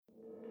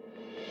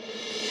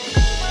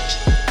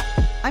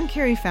I'm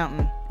Carrie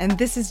Fountain, and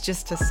this is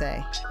Just to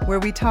Say, where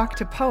we talk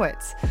to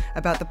poets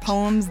about the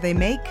poems they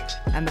make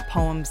and the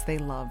poems they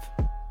love.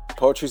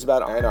 Poetry's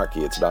about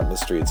anarchy, it's about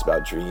mystery, it's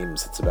about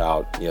dreams, it's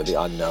about,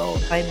 the unknown.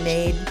 I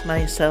made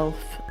myself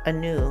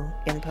anew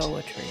in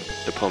poetry.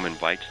 The poem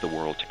invites the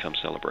world to come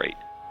celebrate.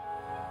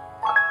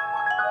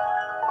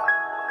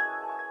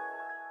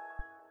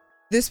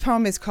 This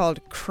poem is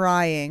called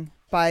Crying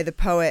by the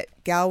poet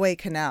Galway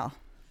Kinnell.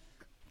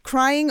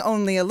 Crying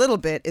only a little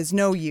bit is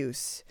no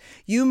use.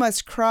 You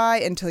must cry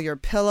until your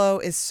pillow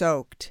is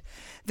soaked.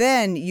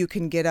 Then you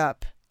can get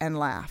up and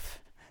laugh.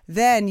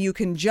 Then you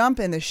can jump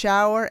in the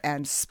shower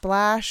and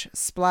splash,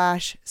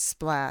 splash,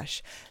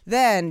 splash.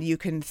 Then you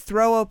can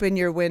throw open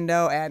your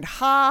window and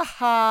ha,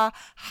 ha,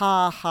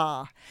 ha,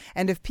 ha.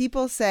 And if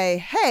people say,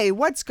 "Hey,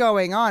 what's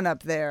going on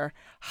up there?"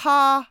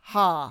 Ha,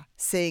 ha,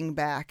 sing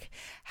back.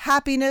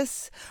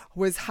 Happiness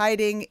was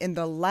hiding in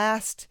the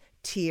last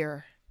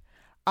tear.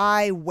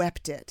 I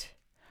wept it.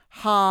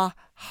 Ha,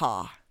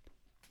 ha.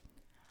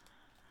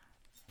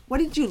 What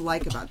did you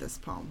like about this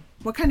poem?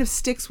 What kind of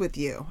sticks with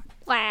you?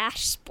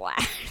 Splash,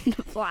 splash,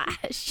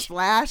 splash.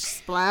 Splash,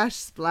 splash,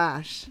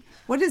 splash.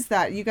 What is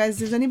that? You guys,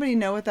 does anybody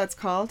know what that's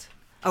called?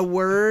 A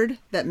word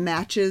that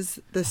matches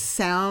the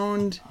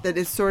sound that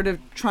is sort of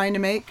trying to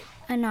make?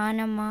 An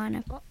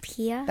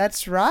onomatopoeia.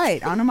 That's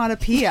right,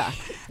 onomatopoeia.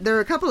 There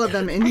are a couple of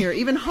them in here.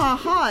 Even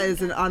ha-ha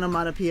is an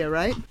onomatopoeia,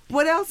 right?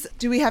 What else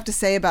do we have to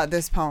say about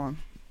this poem?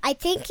 I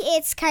think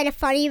it's kind of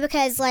funny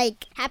because,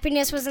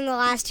 happiness was in the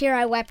last year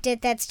I wept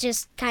it. That's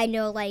just kind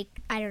of I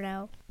don't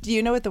know. Do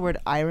you know what the word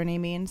irony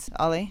means,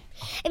 Ollie?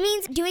 It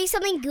means doing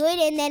something good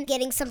and then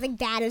getting something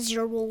bad as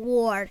your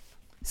reward.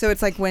 So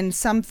it's like when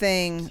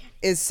something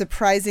is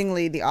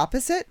surprisingly the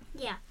opposite?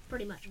 Yeah,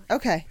 pretty much.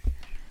 Okay.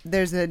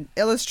 There's an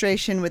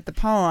illustration with the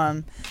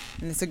poem,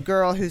 and it's a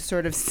girl who's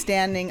sort of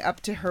standing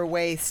up to her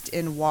waist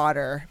in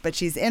water, but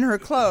she's in her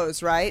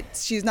clothes, right?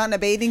 She's not in a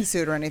bathing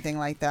suit or anything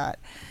like that.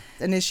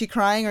 And is she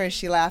crying or is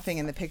she laughing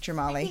in the picture,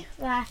 Molly?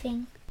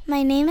 Laughing.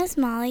 My name is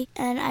Molly,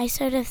 and I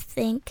sort of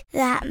think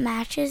that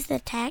matches the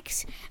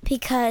text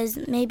because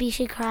maybe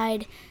she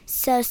cried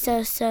so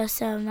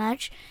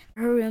much.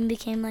 Her room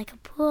became like a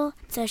pool,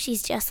 so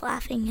she's just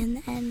laughing in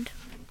the end.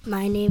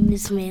 My name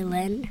is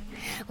Maylin.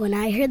 When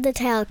I heard the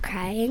title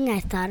Crying, I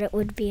thought it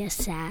would be a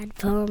sad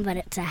poem, but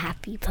it's a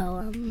happy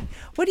poem.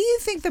 What do you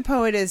think the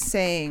poet is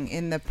saying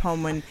in the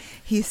poem when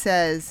he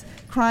says,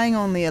 "Crying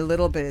only a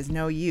little bit is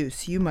no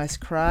use. You must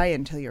cry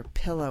until your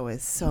pillow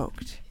is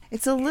soaked"?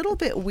 It's a little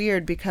bit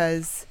weird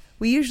because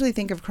we usually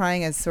think of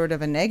crying as sort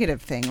of a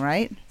negative thing,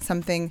 right?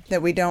 Something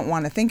that we don't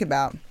want to think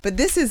about. But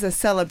this is a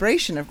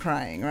celebration of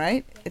crying,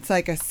 right? It's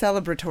like a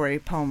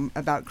celebratory poem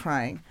about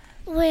crying.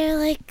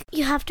 Where,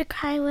 you have to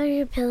cry where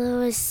your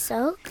pillow is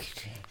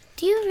soaked?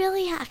 Do you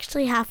really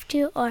actually have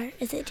to, or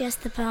is it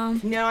just the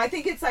poem? No, I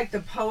think it's like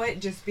the poet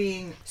just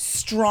being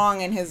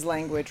strong in his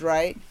language,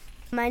 right?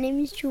 My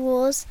name is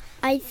Jules.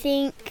 I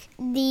think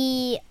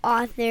the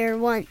author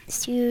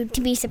wants you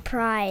to be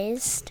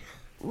surprised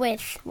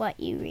with what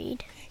you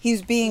read.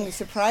 He's being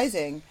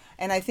surprising.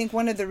 And I think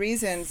one of the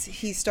reasons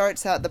he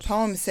starts out the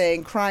poem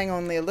saying, "Crying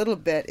only a little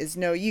bit is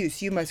no use.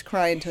 You must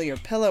cry until your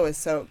pillow is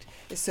soaked,"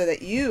 is so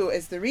that you,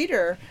 as the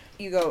reader,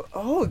 you go,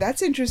 "Oh,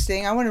 that's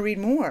interesting. I want to read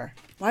more."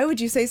 Why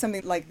would you say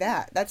something like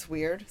that? That's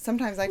weird.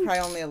 Sometimes I cry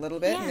only a little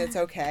bit and it's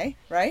okay,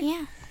 right?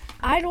 Yeah.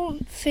 I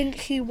don't think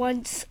he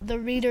wants the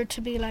reader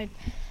to be like,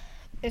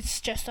 it's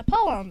just a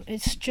poem.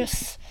 It's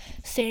just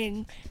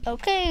saying,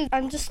 okay,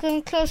 I'm just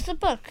going to close the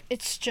book.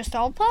 It's just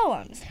all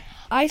poems.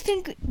 I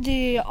think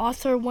the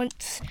author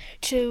wants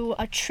to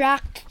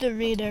attract the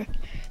reader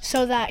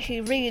so that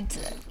he reads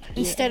it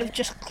instead of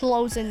just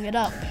closing it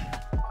up.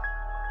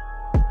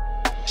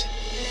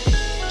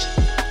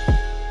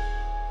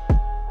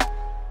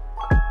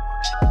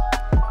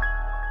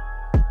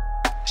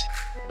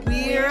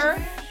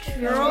 We're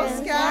Girl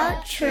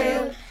Scout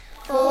Troop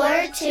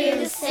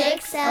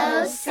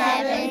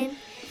 42607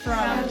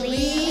 from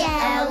Lee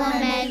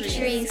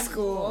Elementary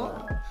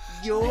School.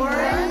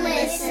 You're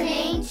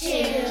Listening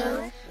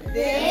to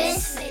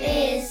This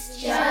Is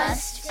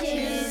Just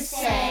to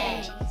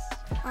Say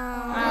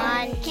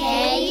on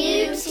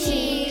KUT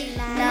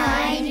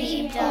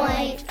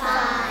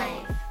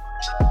 90.5.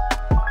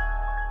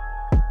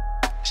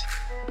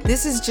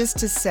 This Is Just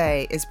to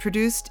Say is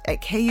produced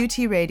at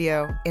KUT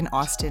Radio in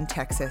Austin,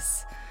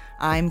 Texas.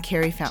 I'm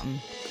Carrie Fountain.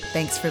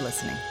 Thanks for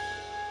listening.